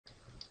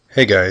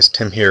Hey guys,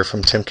 Tim here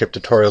from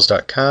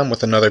TimKippTutorials.com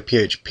with another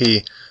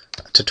PHP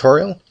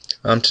tutorial.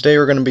 Today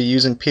we're going to be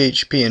using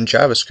PHP and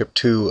JavaScript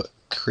to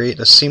create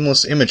a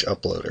seamless image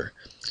uploader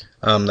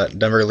that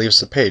never leaves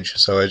the page.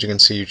 So as you can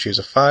see, you choose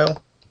a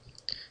file,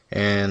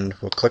 and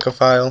we'll click a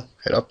file,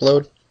 hit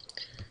upload,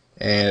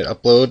 and it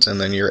uploads, and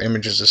then your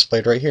image is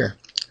displayed right here.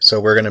 So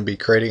we're going to be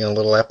creating a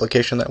little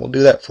application that will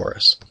do that for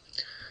us.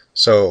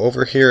 So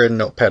over here in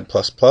Notepad++,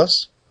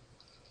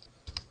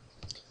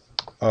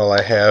 all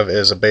I have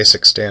is a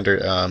basic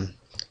standard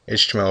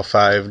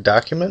HTML5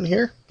 document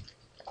here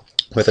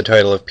with a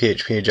title of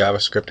PHP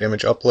Javascript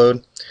image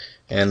upload,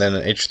 and then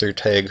an H3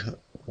 tag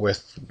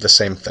with the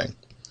same thing.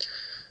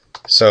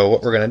 So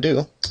what we're going to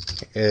do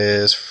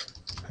is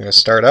we're going to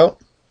start out.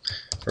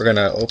 We're going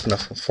to open a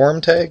form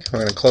tag. We're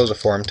going to close a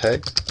form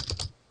tag.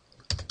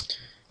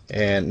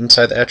 And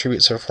inside the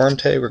attributes of a form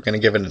tag, we're going to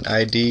give it an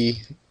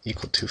ID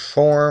equal to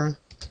form.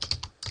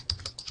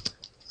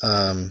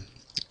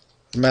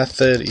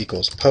 Method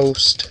equals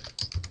post.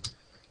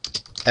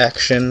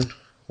 Action,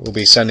 we'll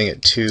be sending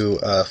it to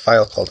a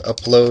file called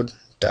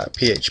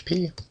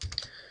upload.php.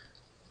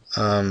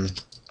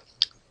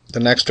 The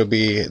next will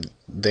be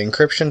the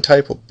encryption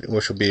type,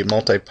 which will be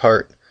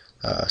multi-part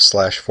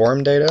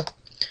 /form data.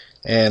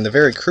 And the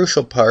very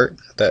crucial part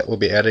that we'll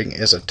be adding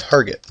is a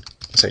target.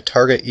 Say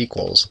target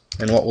equals,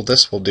 and what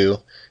this will do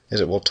is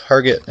it will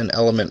target an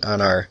element on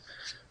our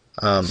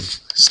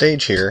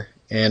stage here,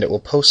 and it will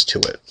post to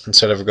it.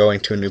 Instead of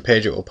going to a new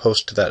page, it will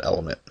post to that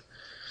element.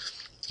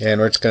 And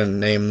we're just going to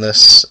name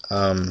this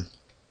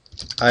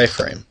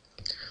iFrame,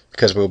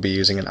 because we'll be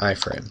using an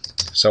iFrame.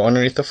 So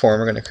underneath the form,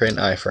 we're going to create an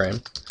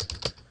iFrame,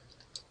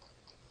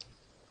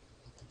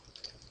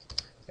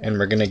 and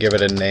we're going to give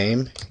it a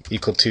name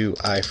equal to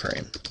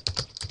iFrame,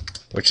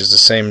 which is the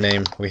same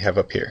name we have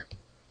up here.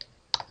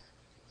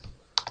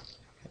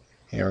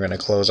 And we're going to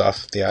close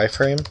off the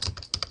iFrame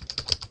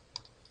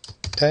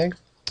tag.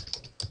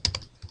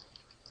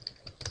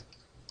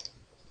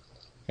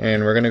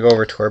 And we're going to go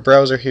over to our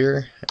browser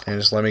here, and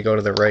just let me go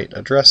to the right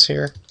address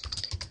here.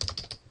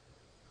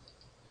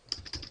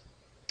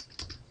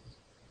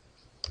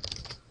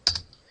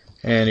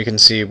 And you can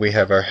see we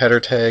have our header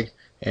tag,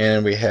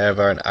 and we have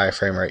our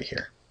iFrame right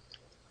here.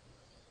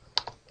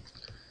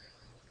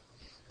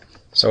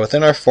 So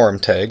within our form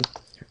tag,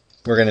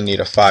 we're going to need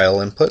a file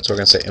input. So we're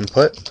going to say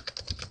input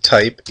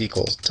type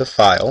equals to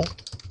file.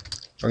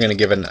 We're going to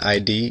give it an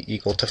ID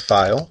equal to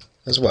file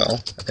as well,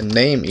 a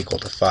name equal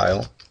to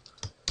file.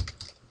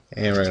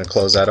 And we're going to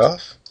close that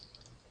off.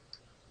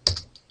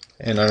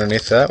 And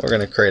underneath that, we're going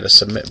to create a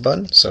submit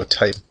button. So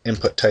type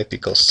input type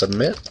equals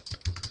submit,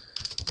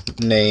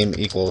 name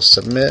equals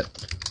submit,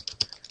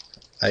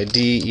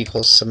 ID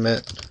equals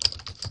submit,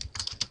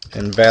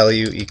 and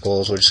value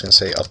equals, we're just going to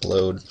say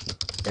upload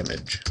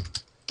image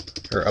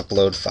or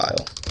upload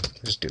file.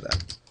 Just do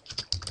that.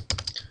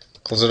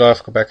 Close it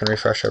off, go back and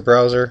refresh our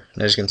browser,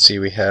 and as you can see,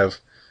 we have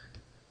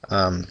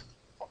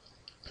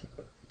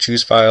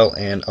choose file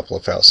and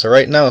upload file. So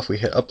right now, if we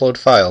hit upload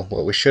file,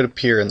 what we should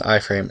appear in the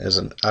iFrame is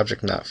an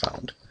object not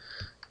found.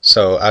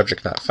 So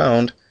object not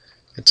found,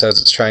 it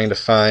says it's trying to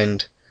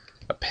find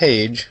a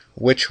page,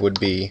 which would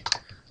be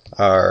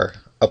our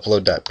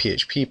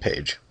upload.php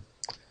page.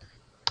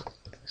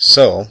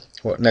 So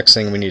what next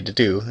thing we need to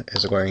do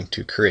is we're going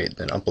to create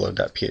an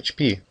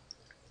upload.php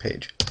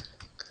page.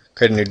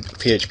 Create a new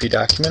PHP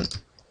document.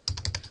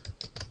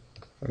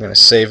 We're going to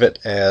save it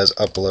as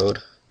upload,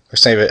 or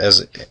save it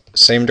as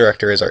same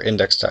directory as our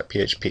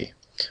index.php.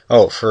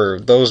 Oh, for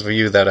those of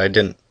you that I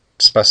didn't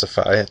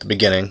specify at the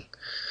beginning,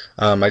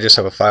 I just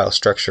have a file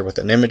structure with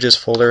an images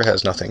folder,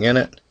 has nothing in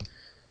it,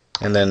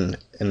 and then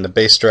in the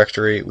base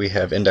directory we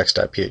have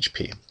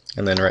index.php,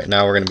 and then right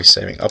now we're going to be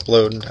saving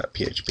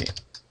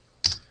upload.php.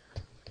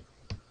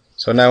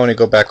 So now when we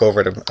go back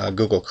over to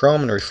Google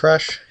Chrome and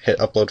refresh, hit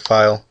upload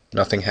file,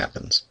 nothing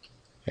happens.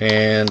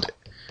 And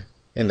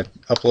in the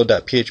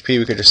upload.php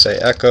we could just say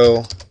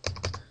echo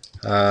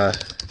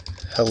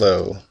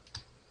hello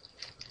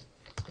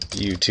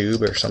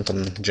YouTube or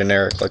something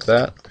generic like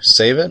that.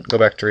 Save it, go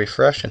back to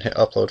refresh, and hit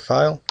upload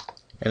file,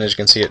 and as you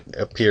can see, it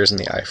appears in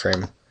the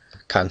iFrame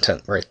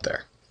content right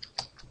there.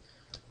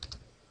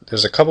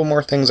 There's a couple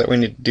more things that we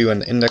need to do on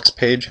the index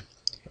page,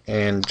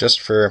 and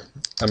just for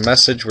a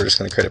message, we're just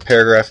going to create a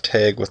paragraph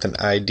tag with an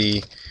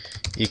ID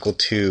equal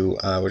to,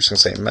 we're just going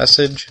to say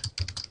message.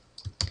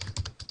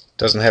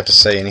 Doesn't have to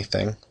say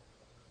anything.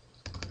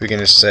 We can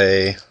just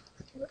say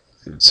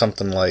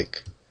something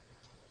like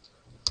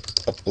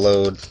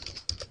upload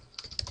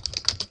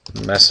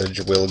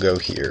message will go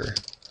here,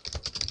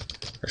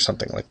 or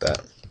something like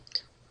that.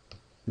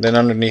 Then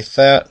underneath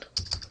that,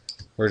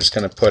 we're just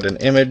going to put an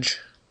image.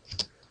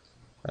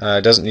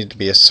 It doesn't need to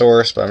be a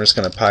source, but I'm just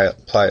going to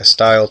apply a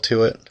style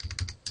to it.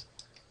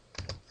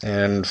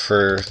 And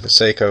for the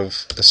sake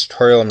of this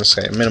tutorial, I'm just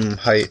going to say minimum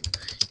height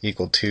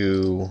equal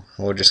to,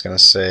 we're just going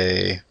to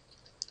say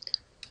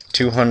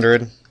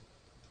 200,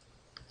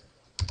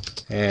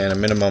 and a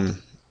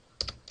minimum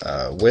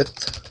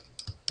width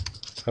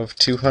of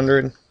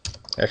 200.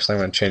 Actually,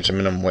 I'm going to change the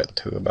minimum width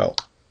to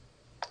about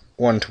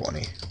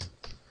 120.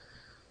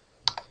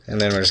 and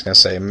then we're just going to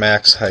say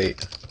max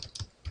height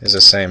is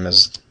the same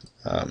as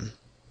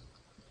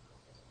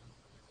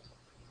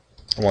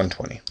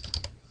 120.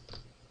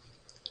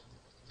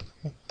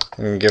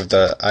 We're going to give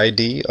the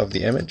ID of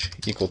the image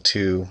equal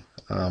to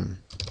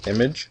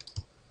image.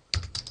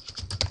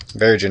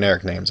 Very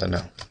generic names, I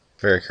know.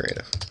 Very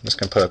creative. I'm just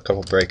going to put a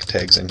couple break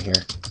tags in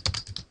here.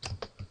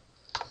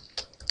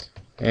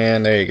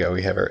 And there you go.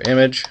 We have our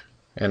image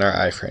and our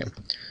iframe.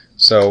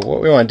 So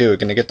what we want to do, we're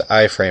going to get the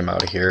iframe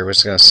out of here. We're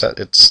just going to set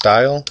its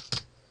style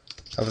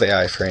of the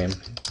iframe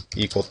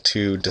equal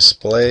to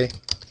display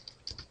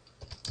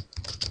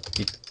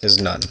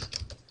is none.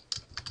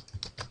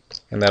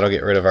 And that'll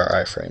get rid of our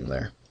iframe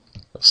there.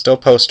 We'll still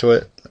post to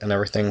it and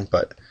everything,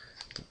 but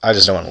I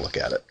just don't want to look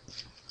at it.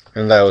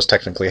 And that was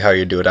technically how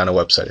you do it on a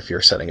website if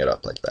you're setting it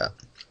up like that.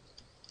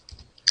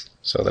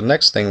 So the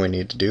next thing we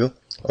need to do,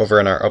 over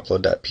in our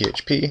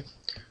upload.php, we're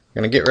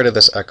going to get rid of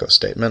this echo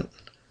statement.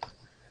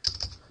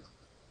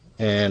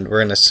 And we're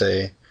going to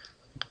say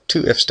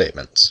two if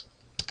statements.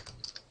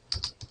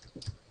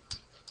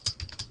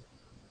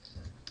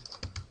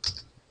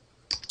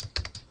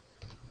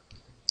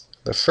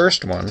 The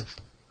first one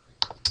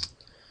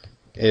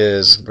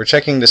is we're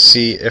checking to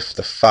see if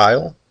the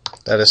file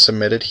that is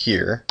submitted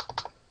here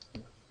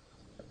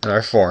in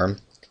our form,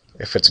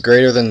 if it's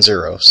greater than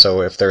 0.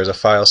 So if there's a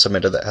file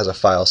submitted that has a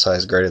file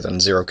size greater than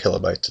 0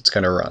 kilobytes, it's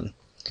going to run.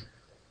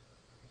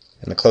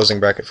 And the closing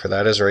bracket for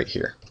that is right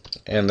here.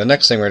 And the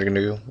next thing we're going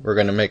to do, we're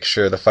going to make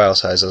sure the file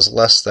size is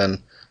less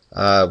than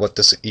what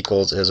this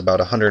equals is about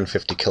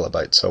 150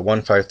 kilobytes, so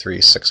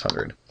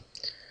 153,600.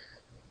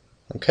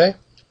 Okay?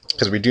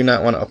 Because we do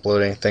not want to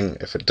upload anything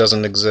if it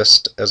doesn't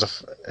exist as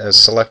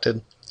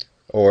selected,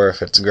 or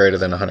if it's greater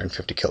than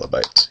 150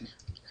 kilobytes.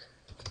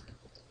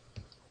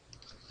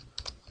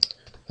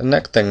 The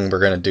next thing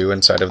we're going to do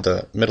inside of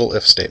the middle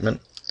if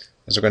statement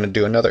is we're going to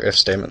do another if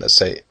statement that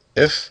say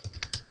if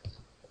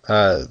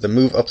the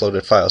move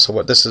uploaded file. So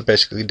what this is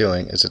basically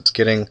doing is it's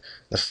getting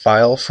the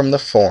file from the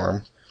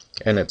form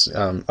and it's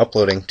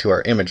uploading to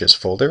our images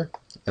folder,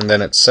 and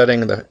then it's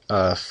setting the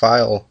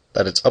file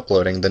that it's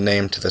uploading the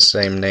name to the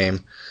same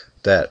name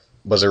that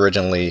was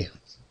originally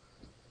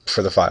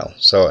for the file.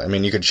 So I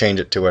mean, you could change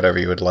it to whatever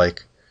you would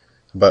like,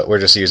 but we're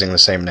just using the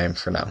same name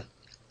for now.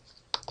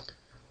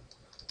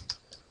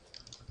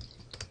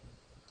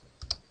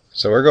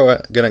 So we're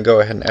going to go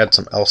ahead and add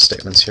some else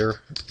statements here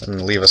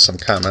and leave us some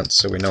comments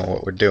so we know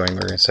what we're doing.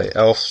 We're going to say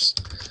else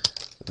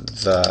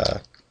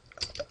the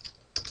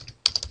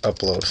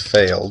upload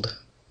failed,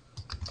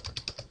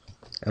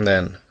 and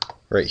then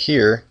right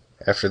here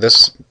after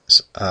this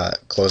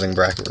closing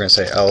bracket we're going to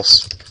say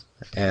else,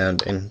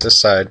 and in this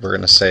side we're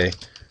going to say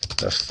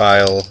the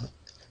file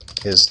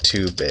is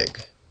too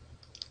big.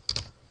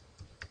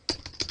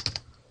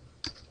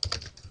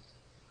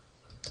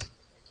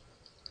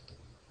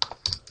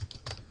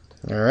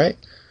 Alright,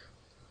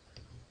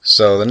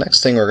 so the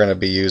next thing we're going to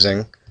be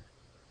using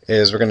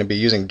is we're going to be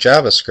using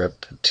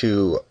JavaScript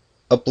to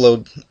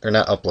upload, or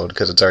not upload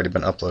because it's already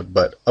been uploaded,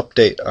 but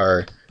update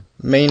our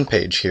main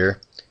page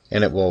here,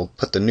 and it will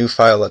put the new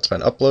file that's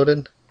been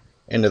uploaded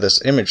into this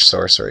image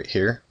source right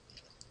here,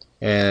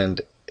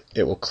 and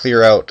it will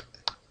clear out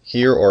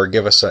here or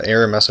give us an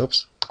error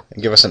message,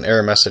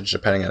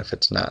 depending on if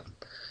it's not.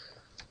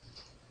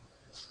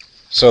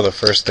 So the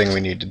first thing we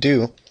need to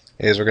do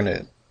is we're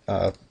going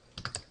to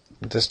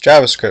this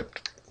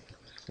JavaScript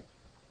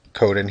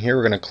code in here,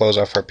 we're going to close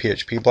off our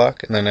PHP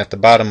block, and then at the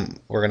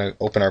bottom we're going to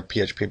open our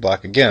PHP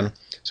block again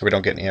so we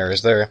don't get any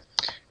errors there.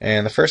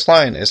 And the first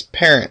line is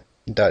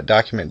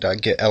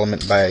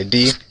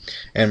parent.document.getElementById,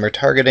 and we're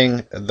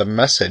targeting the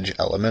message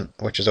element,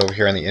 which is over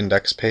here on the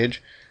index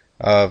page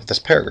of this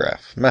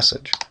paragraph,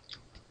 message.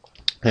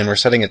 And we're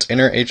setting its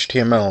inner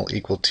HTML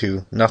equal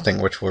to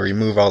nothing, which will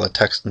remove all the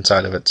text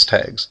inside of its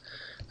tags.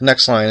 The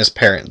next line is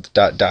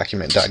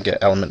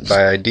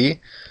parent.document.getElementById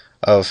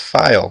of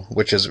file,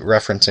 which is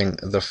referencing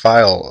the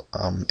file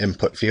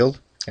input field,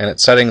 and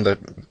it's setting the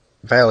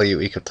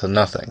value equal to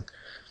nothing,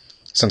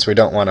 since we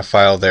don't want a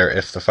file there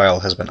if the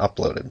file has been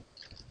uploaded.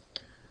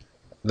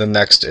 The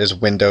next is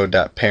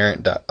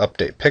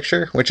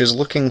window.parent.updatePicture, which is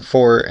looking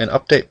for an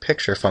update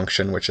picture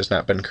function which has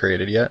not been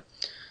created yet.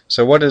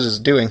 So what it is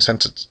doing,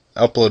 since it's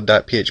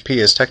upload.php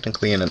is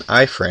technically in an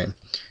iframe,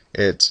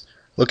 it's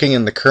looking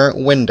in the current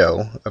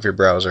window of your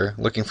browser,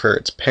 looking for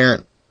its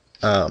parent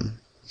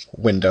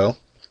window,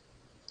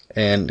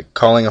 and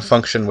calling a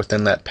function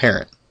within that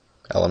parent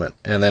element.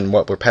 And then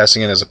what we're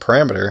passing in as a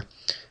parameter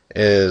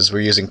is we're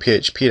using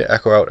PHP to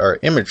echo out our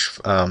image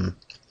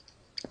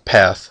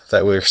path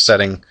that we're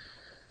setting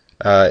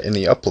in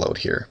the upload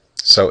here.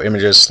 So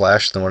images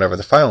slash then whatever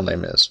the file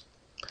name is.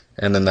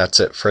 And then that's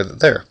it for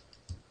there.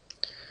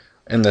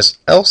 In this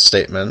else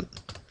statement,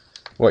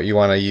 what you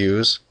want to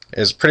use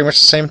is pretty much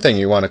the same thing.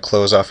 You want to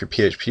close off your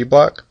PHP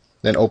block,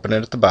 then open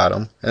it at the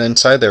bottom, and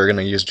inside there we're going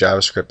to use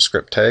JavaScript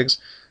script tags,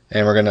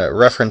 and we're going to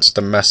reference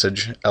the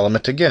message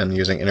element again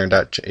using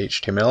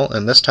inner.html,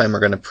 and this time we're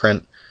going to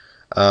print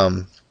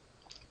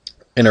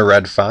in a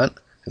red font,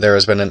 there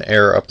has been an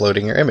error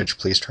uploading your image,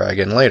 please try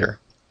again later.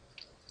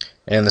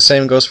 And the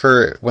same goes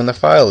for when the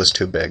file is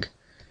too big.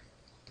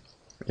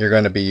 You're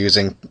going to be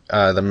using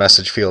the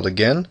message field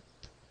again,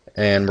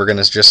 and we're going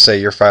to just say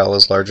your file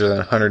is larger than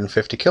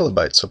 150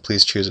 kilobytes, so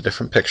please choose a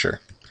different picture.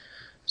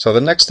 So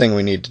the next thing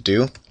we need to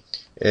do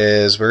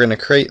is we're going to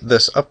create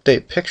this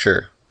update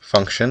picture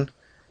function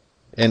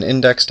in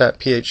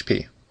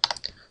index.php.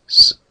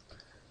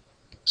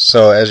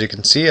 So as you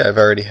can see, I've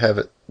already have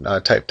it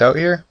typed out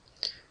here,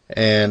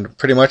 and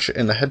pretty much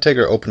in the head tag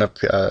or open up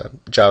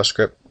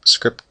JavaScript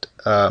script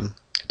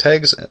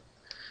tags,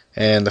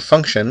 and the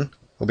function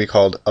will be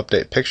called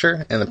update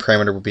picture, and the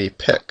parameter will be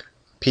pic,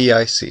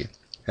 P-I-C.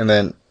 And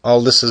then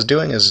all this is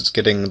doing is it's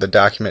getting the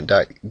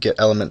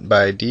document.getElement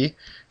by ID,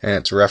 and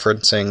it's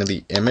referencing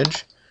the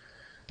image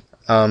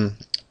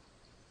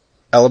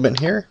element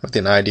here with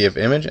an ID of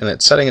image, and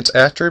it's setting its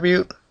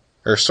attribute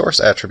or source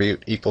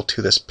attribute equal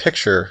to this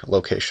picture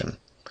location.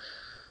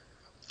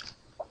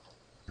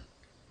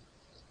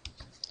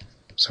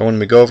 So when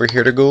we go over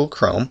here to Google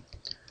Chrome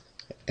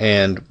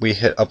and we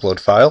hit upload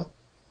file,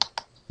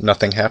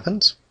 nothing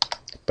happens.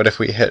 But if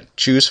we hit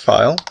choose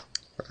file,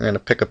 we're going to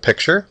pick a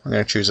picture. We're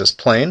going to choose this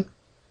plain.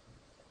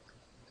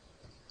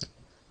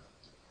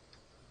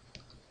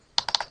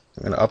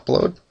 I'm going to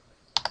upload,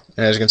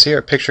 and as you can see,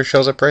 our picture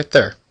shows up right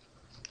there.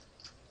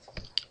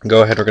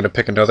 Go ahead, we're going to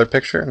pick another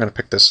picture. I'm going to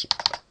pick this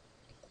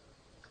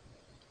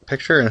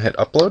picture and hit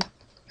upload,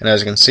 and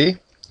as you can see,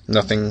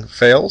 nothing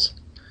fails,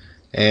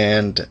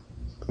 and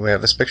we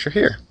have this picture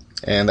here,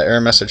 and the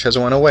error message has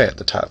went away at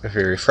the top. If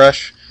you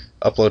refresh,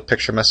 upload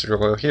picture message will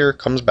go here,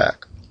 comes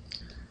back.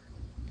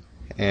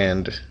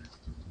 And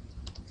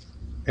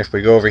if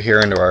we go over here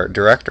into our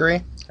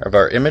directory of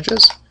our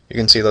images, you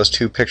can see those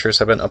two pictures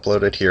have been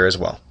uploaded here as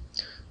well.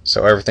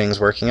 So everything's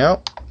working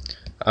out.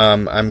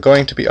 I'm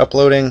going to be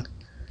uploading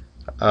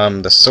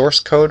the source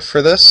code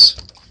for this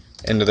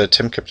into the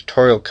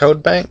TimKippTutorial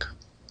code bank.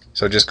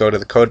 So just go to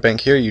the code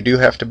bank here. You do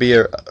have to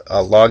be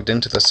logged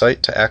into the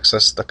site to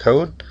access the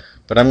code,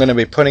 but I'm going to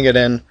be putting it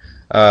in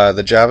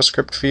the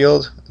JavaScript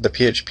field, the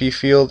PHP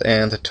field,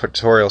 and the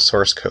tutorial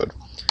source code.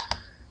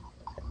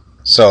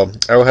 So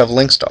I will have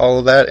links to all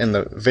of that in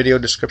the video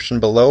description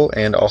below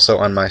and also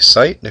on my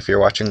site if you're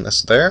watching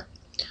this there.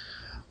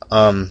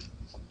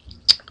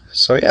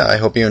 So yeah, I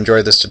hope you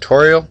enjoyed this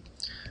tutorial,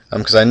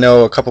 because I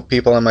know a couple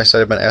people on my site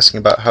have been asking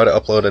about how to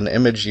upload an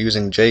image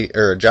using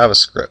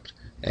JavaScript,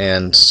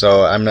 and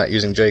so I'm not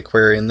using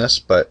jQuery in this,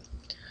 but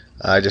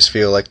I just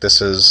feel like this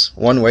is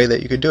one way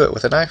that you could do it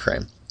with an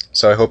iFrame.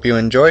 So I hope you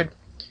enjoyed,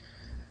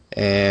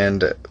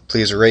 and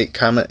please rate,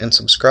 comment, and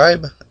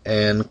subscribe,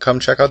 and come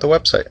check out the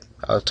website.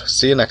 I'll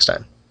see you next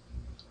time.